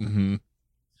 Mm-hmm.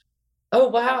 Oh,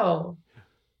 wow.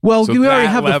 Well, So you already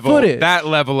that have level, the footage. That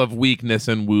level of weakness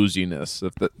and wooziness.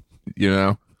 you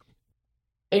know.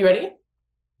 Are you ready?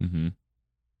 Mm-hmm.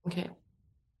 Okay.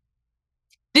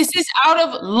 This is out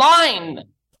of line.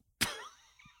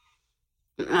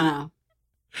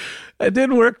 It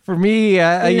didn't work for me.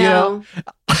 No. You know,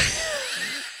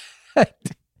 I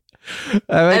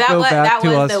might go back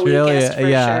to Australia.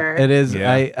 Yeah, sure. It is.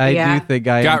 Yeah. I do think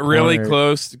I got really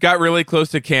close. Got really close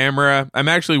to camera. I'm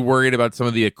actually worried about some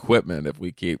of the equipment if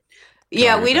we keep.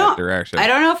 Yeah, we don't. Direction. I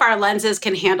don't know if our lenses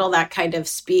can handle that kind of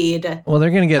speed. Well, they're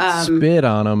gonna get spit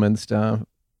on them and stuff.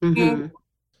 Mm-hmm.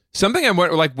 Something I'm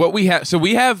wondering, like what we have. So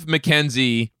we have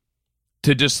Mackenzie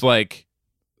to just like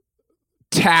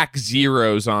tack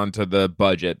zeros onto the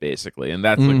budget, basically, and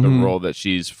that's like the role that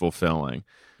she's fulfilling.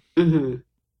 Mm-hmm.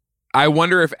 I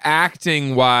wonder if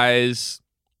acting wise,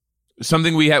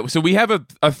 something we have. So we have a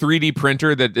 3D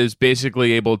printer that is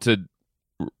basically able to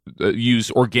use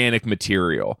organic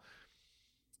material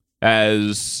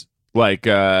as like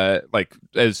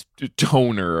as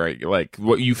toner, right? Like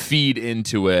what you feed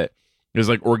into it is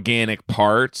like organic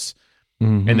parts,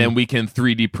 and then we can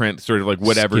 3D print sort of like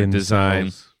whatever Skin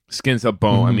design. cells. Skins of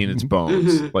bone. I mean, it's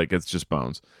bones. Like it's just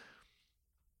bones.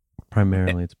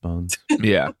 Primarily, it's bones.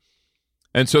 Yeah.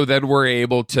 And so then we're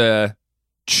able to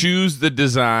choose the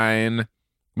design.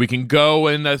 We can go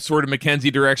in that sort of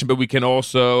Mackenzie direction, but we can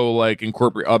also like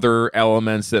incorporate other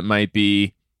elements that might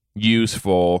be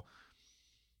useful.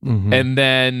 Mm-hmm. And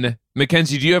then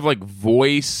Mackenzie, do you have like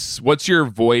voice? What's your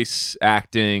voice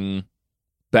acting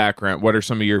background? What are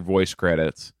some of your voice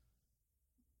credits?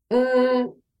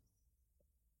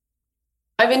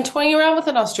 I've been toying around with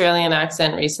an Australian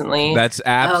accent recently. That's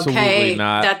absolutely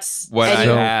not that's what I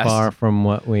so asked. far from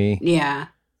what we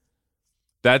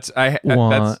That's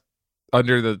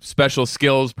under the special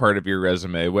skills part of your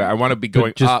resume. Where I want to be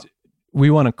going up.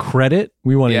 We want a credit.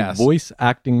 We want Yes. a voice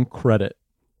acting credit.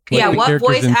 Yeah, what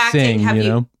voice acting have you?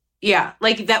 Know? Yeah,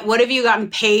 like that. What have you gotten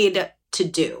paid to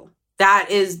do? That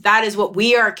is what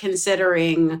we are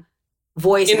considering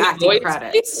voice acting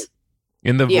credits.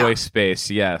 In the voice space,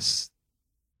 yes.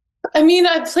 I mean,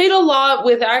 I played a lot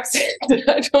with accent.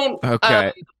 I don't.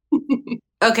 Okay.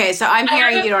 Okay, so I'm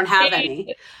hearing you don't have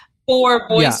any for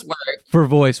voice work. For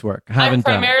voice work, I'm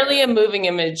primarily a moving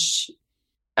image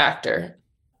actor.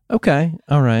 Okay,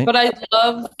 all right. But I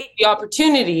love the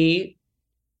opportunity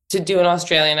to do an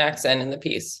Australian accent in the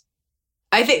piece.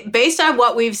 I think based on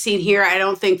what we've seen here, I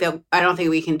don't think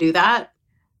we can do that.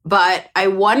 But I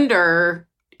wonder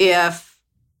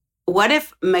what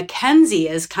if Mackenzie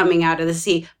is coming out of the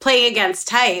sea, playing against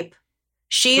type?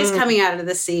 She's coming out of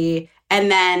the sea,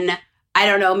 and then I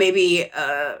don't know, maybe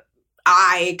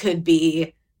I could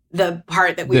be the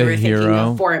part that we were thinking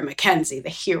of for Mackenzie, the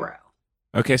hero.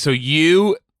 Okay, so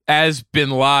you as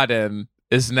Bin Laden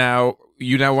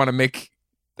you now want to make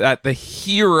that the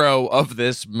hero of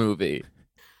this movie.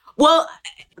 Well,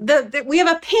 we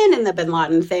have a pin in the Bin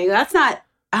Laden thing. That's not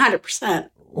 100%.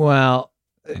 Well,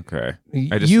 okay.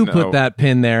 You put that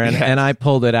pin there and I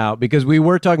pulled it out because we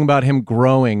were talking about him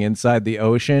growing inside the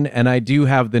ocean, and I do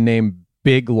have the name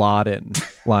Big Laden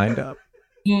lined up.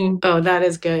 Oh, that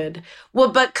is good. Well,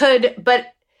 but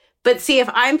see, if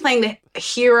I'm playing the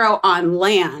hero on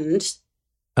land,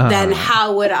 then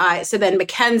how would I? So then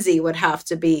Mackenzie would have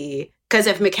to be, because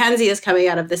if Mackenzie is coming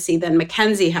out of the sea, then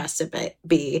Mackenzie has to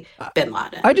be Bin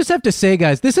Laden. I just have to say,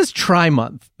 guys, this is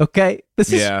Tri-Month, okay?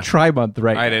 This is Tri-Month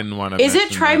right now. I didn't want to. Is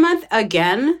it Tri-Month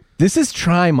again? This is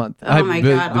Tri-Month. Oh my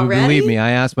God, already? Believe me,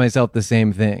 I asked myself the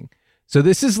same thing. So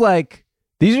this is like,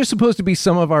 these are supposed to be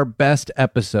some of our best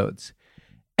episodes.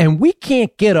 And we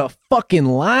can't get a fucking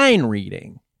line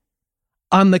reading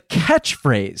on the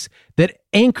catchphrase that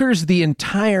anchors the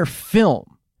entire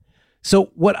film.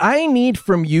 So what I need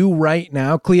from you right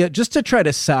now, Clea, just to try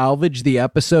to salvage the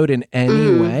episode in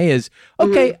any way is,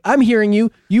 okay, I'm hearing you.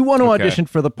 You want to audition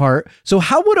for the part. So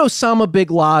how would Osama Bin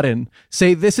Laden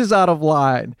say this is out of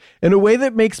line in a way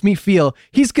that makes me feel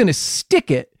he's going to stick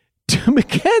it to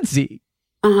Mackenzie?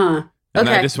 Uh-huh. And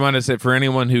I just want to say, for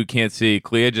anyone who can't see,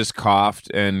 Clea just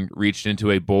coughed and reached into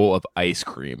a bowl of ice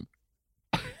cream.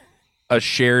 A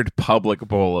shared public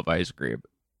bowl of ice cream.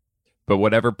 But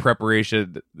whatever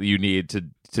preparation you need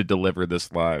to deliver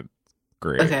this line,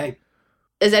 great. Okay.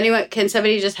 Can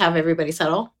somebody just have everybody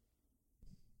settle?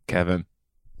 Kevin.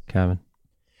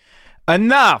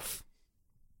 Enough.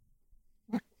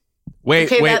 Wait.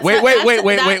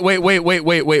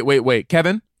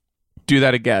 Kevin, do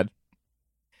that again.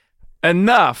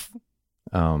 Enough.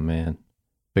 Oh, man.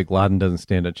 Big Laden doesn't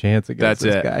stand a chance against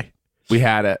this guy. We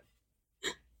had it.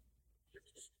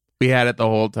 We had it the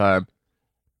whole time.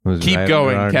 Keep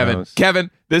going, Kevin. Nose. Kevin,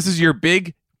 this is your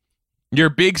big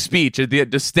speech.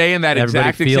 To stay in that Everybody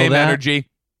exact feel same that? energy.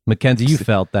 Mackenzie, you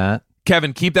felt that.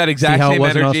 Kevin, keep that exact See how same it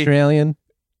wasn't energy. Australian?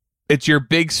 It's your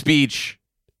big speech.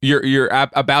 You're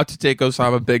about to take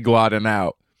Osama bin Laden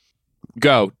out.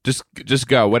 Go. Just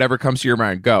go. Whatever comes to your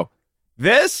mind. Go.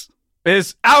 This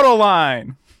is out of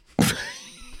line.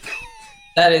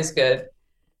 That is good.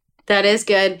 That is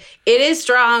good. It is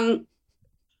strong.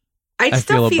 I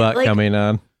feel a butt like, coming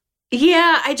on.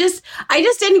 Yeah, I just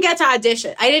didn't get to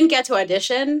audition. I didn't get to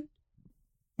audition.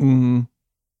 Mm-hmm.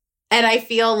 And I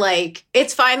feel like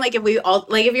it's fine. Like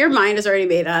if your mind is already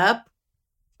made up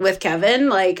with Kevin,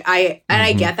 like I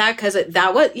get that because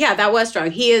that was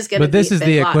strong. He is gonna. But this is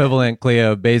the equivalent,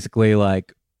 Cleo. Basically,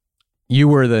 like you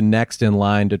were the next in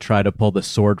line to try to pull the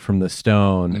sword from the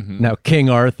stone. Mm-hmm. Now King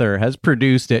Arthur has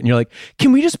produced it, and you're like,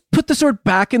 can we just put the sword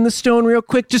back in the stone real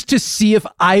quick just to see if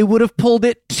I would have pulled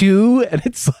it too? And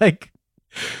it's like,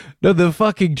 no, the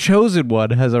fucking chosen one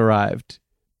has arrived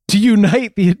to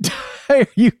unite the entire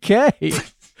UK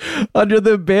under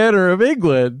the banner of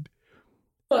England.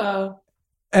 Wow.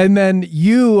 And then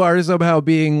you are somehow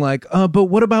being like, but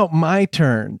what about my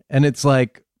turn? And it's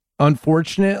like,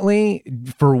 unfortunately,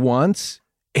 for once,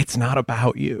 it's not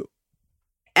about you.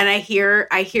 And I hear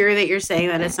that you're saying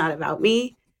that it's not about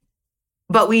me,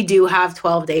 but we do have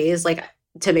 12 days like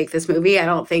to make this movie. I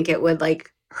don't think it would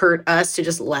like hurt us to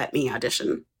just let me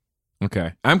audition.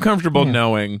 Okay. I'm comfortable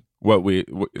knowing what we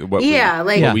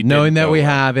knowing that we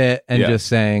have it and just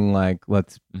saying like,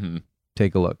 let's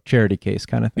take a look. Charity case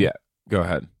kind of thing. Yeah. Go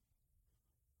ahead.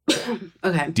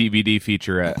 Okay. DVD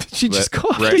featurette. She just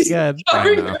called again.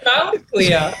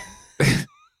 Clea.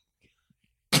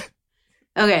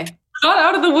 Okay. Not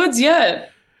out of the woods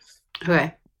yet.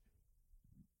 Okay.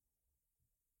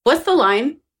 What's the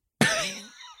line?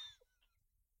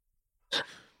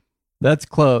 That's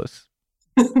close.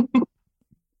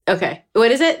 Okay.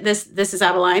 What is it? This is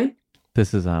out of line?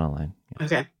 This is out of line. Yeah.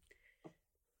 Okay.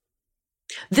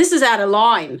 This is out of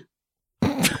line.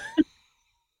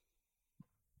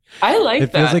 I like that.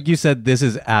 It feels like you said this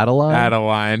is Adeline.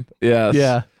 Adeline. Yes.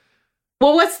 Yeah.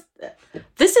 Well,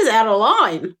 this is out of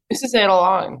line. This is out of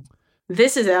line.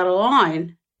 This is out of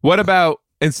line. What about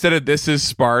instead of this is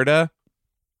Sparta,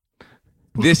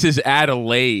 this is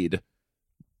Adelaide?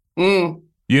 Mm.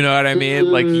 You know what I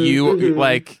mean? Like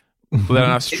like an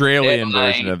Australian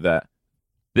version of that.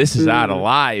 This is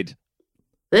Adelaide.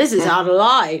 This is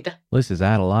Adelaide. This is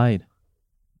Adelaide.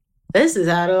 This is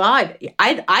Adelaide.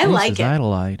 I like it.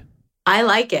 Adelaide. I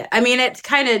like it. I mean, it's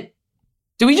kind of.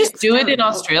 Do we just do it in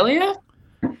Australia?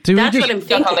 That's what I'm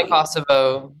thinking. On the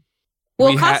Kosovo.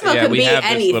 Well, Kosovo could be have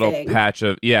anything. This little patch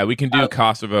of we can do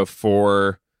Kosovo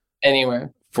for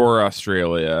anywhere for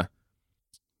Australia,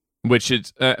 which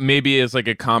is maybe is like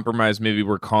a compromise. Maybe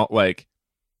we're like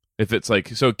if it's like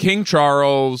so King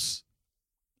Charles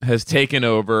has taken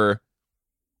over,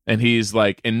 and he's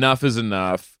like enough is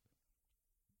enough.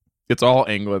 It's all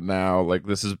England now. Like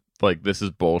this is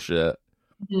bullshit.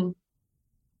 Mm-hmm.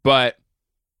 But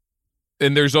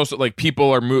and there's also like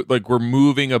people are we're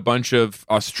moving a bunch of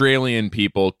Australian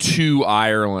people to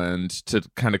Ireland to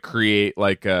kind of create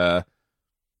like a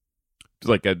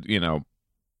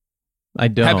I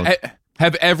don't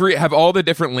have all the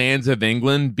different lands of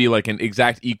England be like an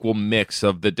exact equal mix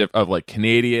of of like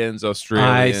Canadians,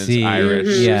 Australians,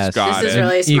 Irish, yes. Scottish, this is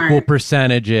really smart. Equal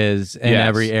percentages in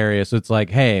every area. So it's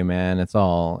like, hey man, it's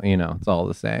all it's all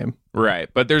the same. Right.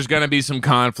 But there's gonna be some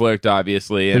conflict,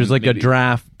 obviously. There's like a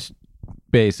draft,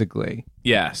 basically.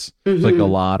 Yes. It's like a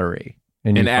lottery.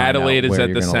 And Adelaide is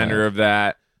at the center of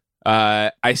that.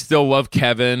 I still love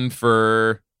Kevin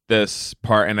for this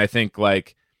part, and I think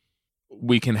like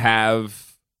we can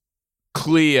have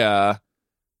Clea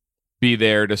be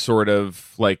there to sort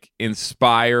of like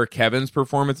inspire Kevin's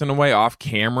performance in a way off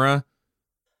camera.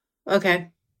 Okay.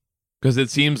 Because it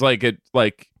seems like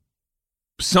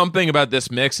something about this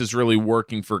mix is really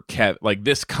working for Kev. Like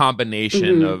this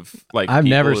combination of like I've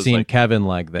never seen Kevin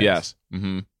like this. Yes.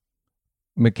 Mm-hmm.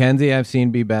 Mackenzie I've seen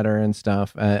be better and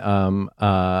stuff.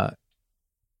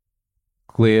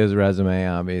 Clea's resume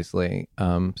obviously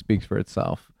speaks for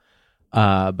itself.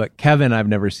 But Kevin, I've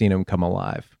never seen him come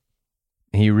alive.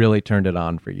 He really turned it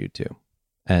on for you two.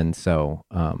 And so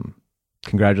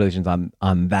congratulations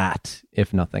on that,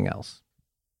 if nothing else.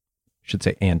 Should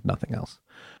say and nothing else.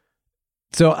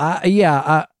 So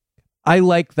I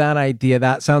like that idea.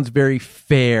 That sounds very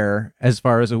fair as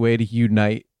far as a way to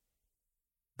unite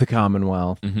the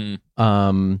Commonwealth.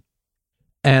 Mm-hmm.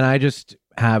 And I just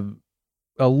have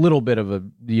a little bit of a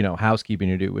housekeeping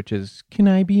to do, which is, can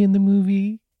I be in the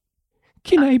movie?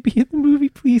 Can I be in the movie,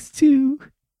 please, too?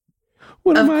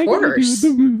 What am I going to do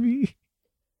in the movie?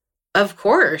 Of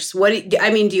course.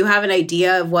 Do you have an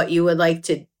idea of what you would like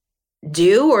to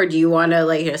do, or do you want to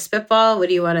like just spitball? What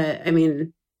do you want to? I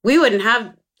mean, we wouldn't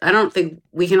have. I don't think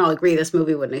we can all agree this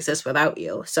movie wouldn't exist without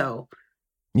you. So,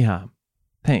 yeah,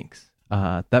 thanks.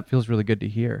 That feels really good to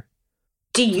hear.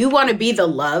 Do you want to be the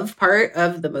love part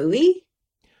of the movie?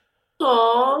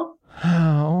 Aww.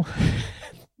 Oh,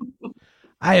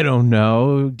 I don't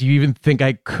know. Do you even think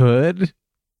I could?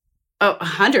 Oh,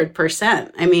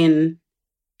 100%. I mean,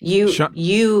 you.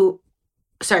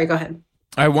 Sorry, go ahead.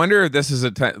 I wonder if this is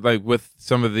like with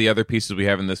some of the other pieces we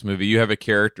have in this movie. You have a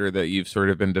character that you've sort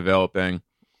of been developing,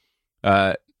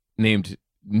 named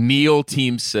Neil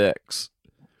Team 6,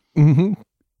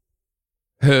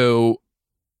 who,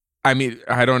 I mean,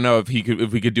 I don't know if we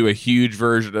could do a huge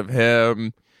version of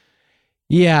him.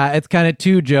 Yeah, it's kind of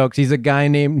two jokes. He's a guy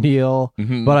named Neil,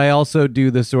 but I also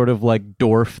do the sort of like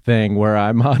dwarf thing where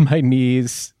I'm on my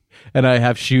knees and I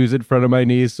have shoes in front of my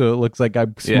knees so it looks like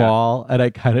I'm small and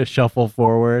I kind of shuffle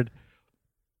forward.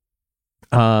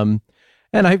 And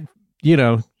I,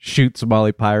 shoot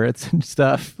Somali pirates and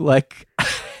stuff. Like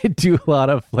I do a lot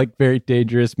of like very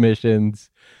dangerous missions.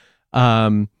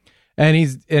 And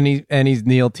he's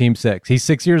Neil Team 6. He's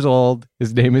 6 years old.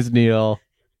 His name is Neil.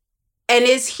 And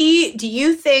do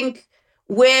you think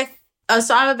with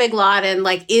Osama bin Laden,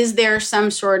 like, is there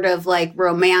some sort of like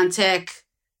romantic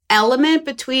element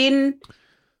between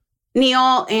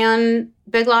Neil and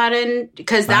bin Laden?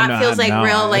 Because that feels like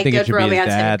real, like good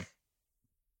romantic.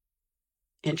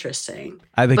 Interesting.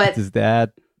 I think it's his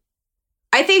dad.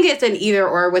 I think it's an either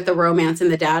or with the romance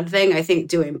and the dad thing. I think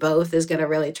doing both is going to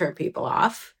really turn people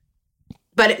off.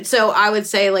 But so I would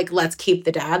say, like, let's keep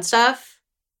the dad stuff.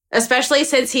 Especially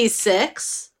since he's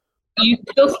 6. Are you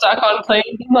still stuck on playing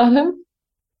Bin Laden?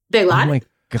 Bin Laden? Oh my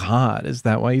God, is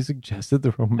that why you suggested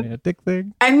the romantic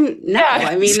thing? I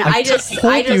just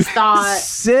thought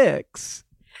 6.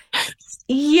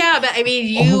 Yeah, but I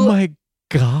mean, oh my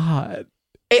God.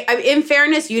 In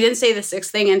fairness, you didn't say the 6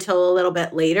 thing until a little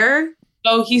bit later.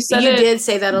 Oh, he said you did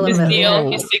say that a little bit later.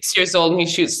 He's 6 years old and he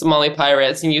shoots Somali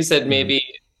pirates, and you said maybe.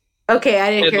 Okay, I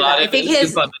didn't hear that.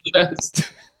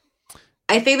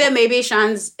 I think that maybe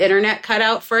Sean's internet cut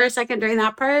out for a second during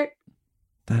that part.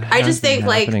 I just think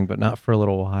happening, but not for a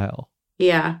little while.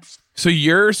 Yeah. So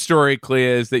your story, Clea,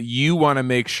 is that you want to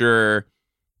make sure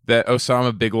that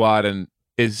Osama bin Laden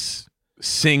is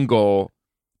single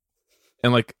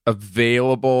and like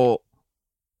available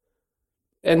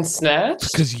and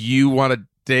snatched because you want to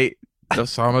date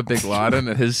Osama bin Laden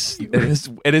and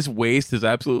his waist is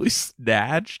absolutely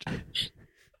snatched.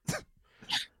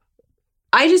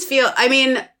 I just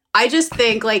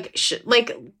think like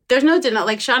there's no denying,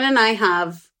 like Sean and I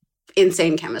have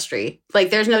insane chemistry.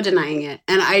 Like there's no denying it.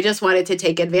 And I just wanted to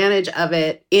take advantage of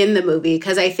it in the movie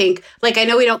because I think, like, I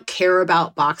know we don't care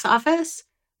about box office,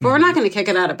 but we're not going to kick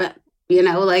it out of bed,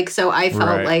 like, so I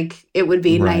felt like it would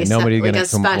be nice, Nobody's like gonna a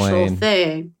special complain.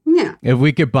 thing. Yeah. If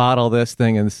we could bottle this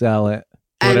thing and sell it,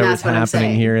 whatever's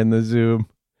happening here in the Zoom.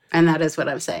 And that is what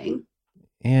I'm saying.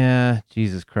 Yeah.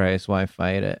 Jesus Christ. Why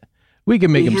fight it? We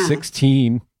can make him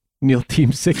 16. Neil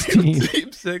Team 16.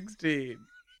 Team 16.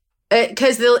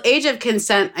 Because the age of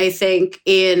consent, I think,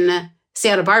 in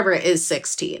Santa Barbara is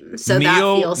 16. So that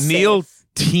feels Neil safe.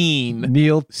 Teen.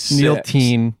 Neil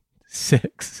Teen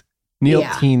 6. Neil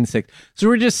Teen 6. So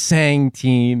we're just saying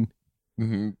teen.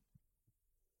 Mm-hmm.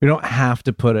 We don't have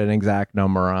to put an exact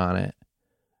number on it.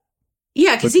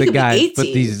 Yeah, because he could be 18. But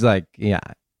these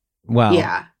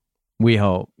we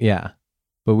hope. Yeah.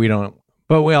 But we don't.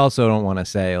 But we also don't want to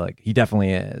say, like, he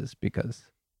definitely is because...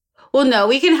 Well, no,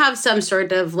 we can have some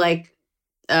sort of, like,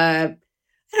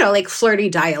 like flirty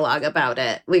dialogue about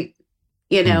it.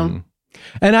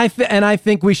 And I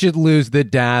think we should lose the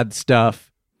dad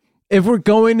stuff. If we're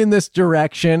going in this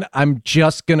direction, I'm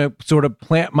just going to sort of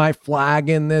plant my flag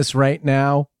in this right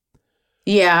now.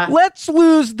 Yeah. Let's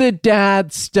lose the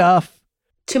dad stuff.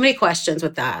 Too many questions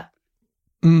with that.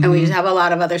 Mm-hmm. And we just have a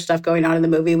lot of other stuff going on in the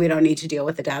movie. We don't need to deal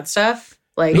with the dad stuff.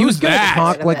 Like, who's going to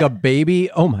talk like a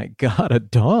baby? Oh my God, a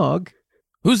dog.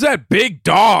 Who's that big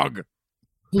dog?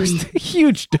 Who's the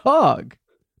huge dog?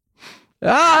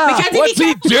 Mackenzie, what's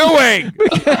he doing?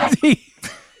 Mackenzie.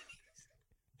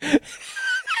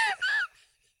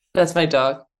 That's my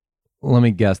dog. Let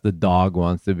me guess, the dog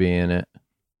wants to be in it.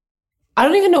 I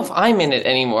don't even know if I'm in it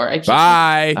anymore.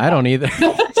 Bye. I don't either.